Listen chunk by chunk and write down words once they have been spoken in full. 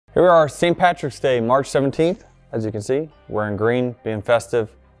Here we are, St. Patrick's Day, March 17th. As you can see, wearing green, being festive,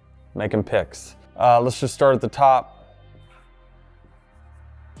 making picks. Let's just start at the top.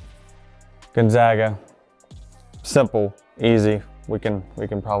 Gonzaga, simple, easy. We can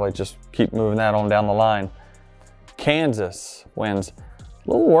probably just keep moving that on down the line. Kansas wins.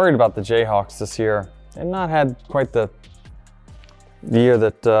 A little worried about the Jayhawks this year. They've not had quite the year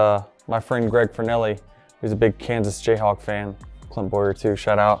that my friend Greg Fernelli, who's a big Kansas Jayhawk fan, Clint Boyer too,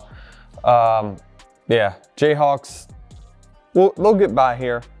 shout out. Yeah, Jayhawks, they'll get by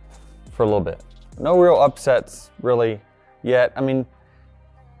here for a little bit. No real upsets really yet. I mean,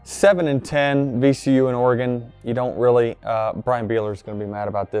 7-10, VCU and Oregon, you don't really, Brian Beeler's gonna be mad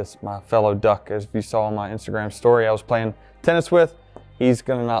about this, my fellow Duck, as you saw on my Instagram story I was playing tennis with. He's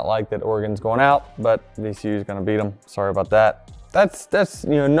gonna not like that Oregon's going out, but VCU's gonna beat them. Sorry about that. That's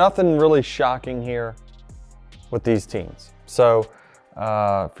nothing really shocking here with these teams. So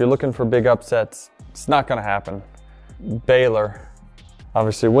if you're looking for big upsets, it's not gonna happen. Baylor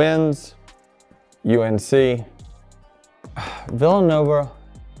obviously wins. UNC. Villanova.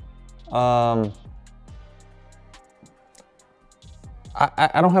 I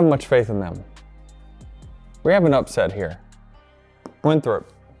don't have much faith in them. We have an upset here.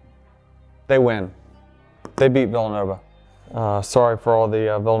 Winthrop. They win. They beat Villanova. Sorry for all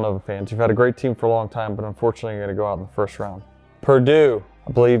the Villanova fans. You've had a great team for a long time, but unfortunately you're gonna go out in the first round. Purdue.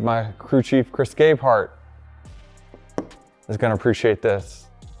 I believe my crew chief, Chris Gabehart, is gonna appreciate this.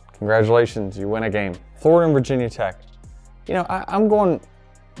 Congratulations, you win a game. Florida and Virginia Tech. You know, I'm going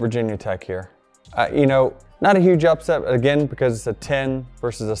Virginia Tech here. You know, not a huge upset, again, because it's a 10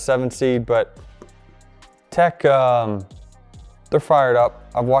 versus a 7 seed, but Tech, they're fired up.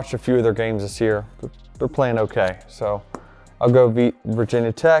 I've watched a few of their games this year. They're playing okay, so I'll go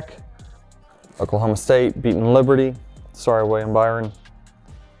Virginia Tech. Oklahoma State beating Liberty. Sorry, William Byron.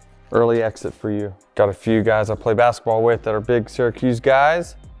 Early exit for you. Got a few guys I play basketball with that are big Syracuse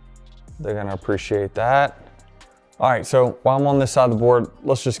guys. They're gonna appreciate that. All right, so while I'm on this side of the board,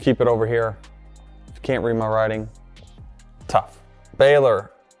 let's just keep it over here. If you can't read my writing, tough.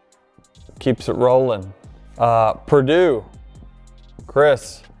 Baylor keeps it rolling. Purdue,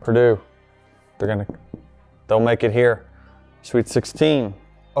 Chris, Purdue, they'll make it here. Sweet 16.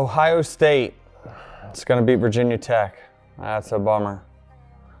 Ohio State, it's gonna beat Virginia Tech. That's a bummer,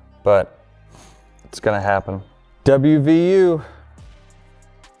 but it's gonna happen. WVU,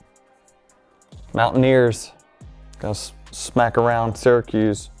 Mountaineers, gonna smack around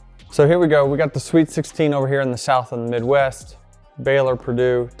Syracuse. So here we go, we got the Sweet 16 over here in the South and the Midwest. Baylor,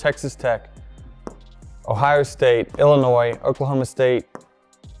 Purdue, Texas Tech, Ohio State, Illinois, Oklahoma State,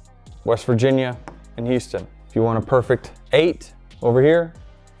 West Virginia, and Houston. If you want a perfect 8 over here,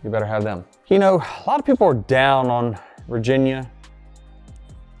 you better have them. You know, a lot of people are down on Virginia,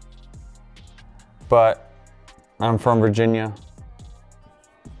 but I'm from Virginia.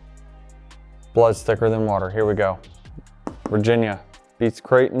 Blood's thicker than water. Here we go. Virginia beats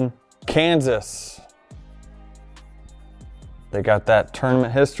Creighton. Kansas. They got that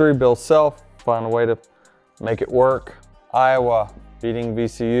tournament history. Bill Self found a way to make it work. Iowa beating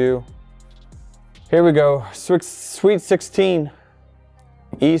VCU. Here we go. Sweet 16.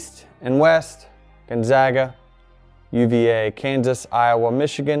 East and West. Gonzaga, UVA, Kansas, Iowa,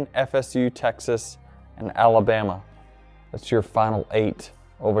 Michigan, FSU, Texas, and Alabama. That's your final 8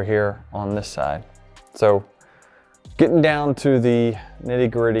 over here on this side. So getting down to the nitty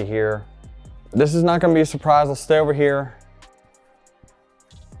gritty here. This is not gonna be a surprise. I'll stay over here.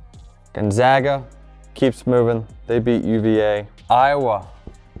 Gonzaga keeps moving. They beat UVA. Iowa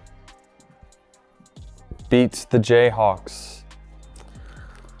beats the Jayhawks.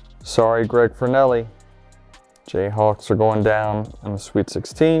 Sorry, Greg Fernelli. Jayhawks are going down in the Sweet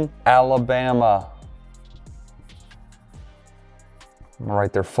 16. Alabama. I'm gonna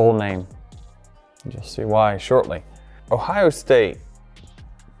write their full name. You'll see why shortly. Ohio State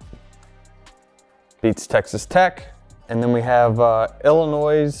beats Texas Tech. And then we have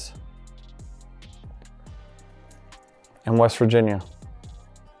Illinois and West Virginia.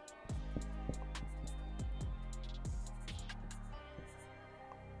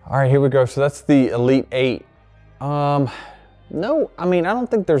 All right, here we go. So that's the Elite 8. No, I mean, I don't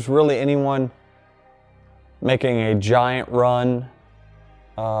think there's really anyone making a giant run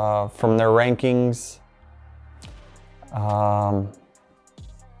from their rankings. Let's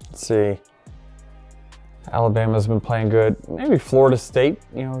see. Alabama's been playing good. Maybe Florida State,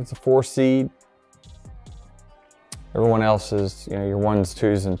 you know, it's a 4 seed. Everyone else is, you know, your 1s,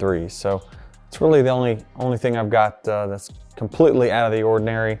 2s, and 3s. So it's really the only thing I've got that's completely out of the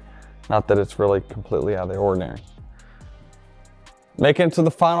ordinary. Not that it's really completely out of the ordinary. Making it to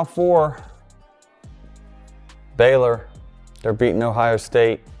the Final Four. Baylor, they're beating Ohio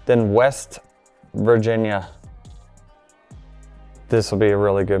State. Then West Virginia. This will be a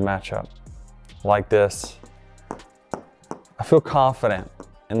really good matchup. Like this. I feel confident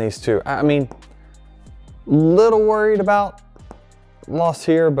in these two. I mean, little worried about loss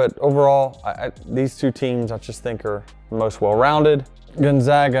here, but overall, these two teams I just think are most well-rounded.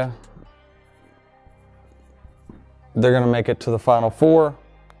 Gonzaga, they're gonna make it to the Final Four,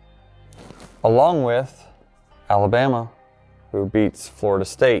 along with Alabama, who beats Florida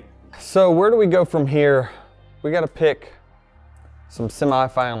State. So where do we go from here? We gotta pick some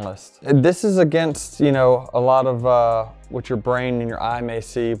semifinalists. This is against, you know, a lot of what your brain and your eye may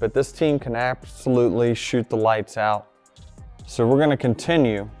see, but this team can absolutely shoot the lights out. So we're gonna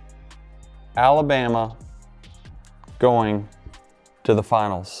continue Alabama going to the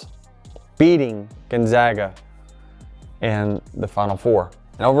finals, beating Gonzaga in the Final Four.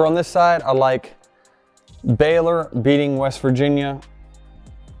 And over on this side, I like Baylor beating West Virginia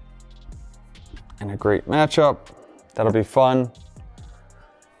in a great matchup. That'll be fun.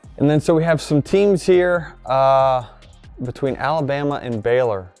 And then so we have some teams here between Alabama and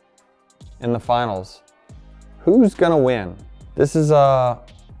Baylor in the finals. Who's gonna win? This is the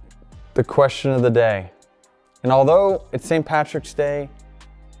question of the day. And although it's St. Patrick's Day,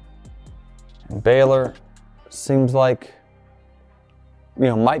 and Baylor seems like, you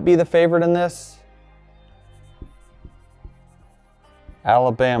know, might be the favorite in this,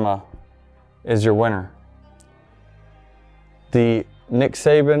 Alabama is your winner. The Nick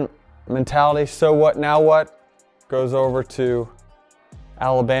Saban mentality, so what, now what, goes over to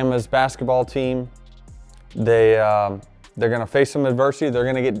Alabama's basketball team. They're gonna face some adversity. They're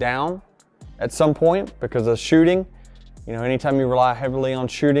gonna get down at some point because of shooting. You know, anytime you rely heavily on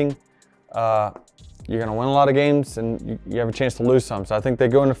shooting, you're gonna win a lot of games and you have a chance to lose some. So I think they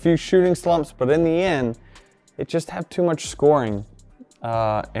go in a few shooting slumps, but in the end, it just have too much scoring.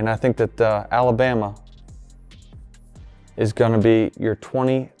 And I think that Alabama is gonna be your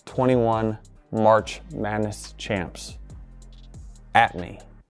 2021 March Madness champs. At me.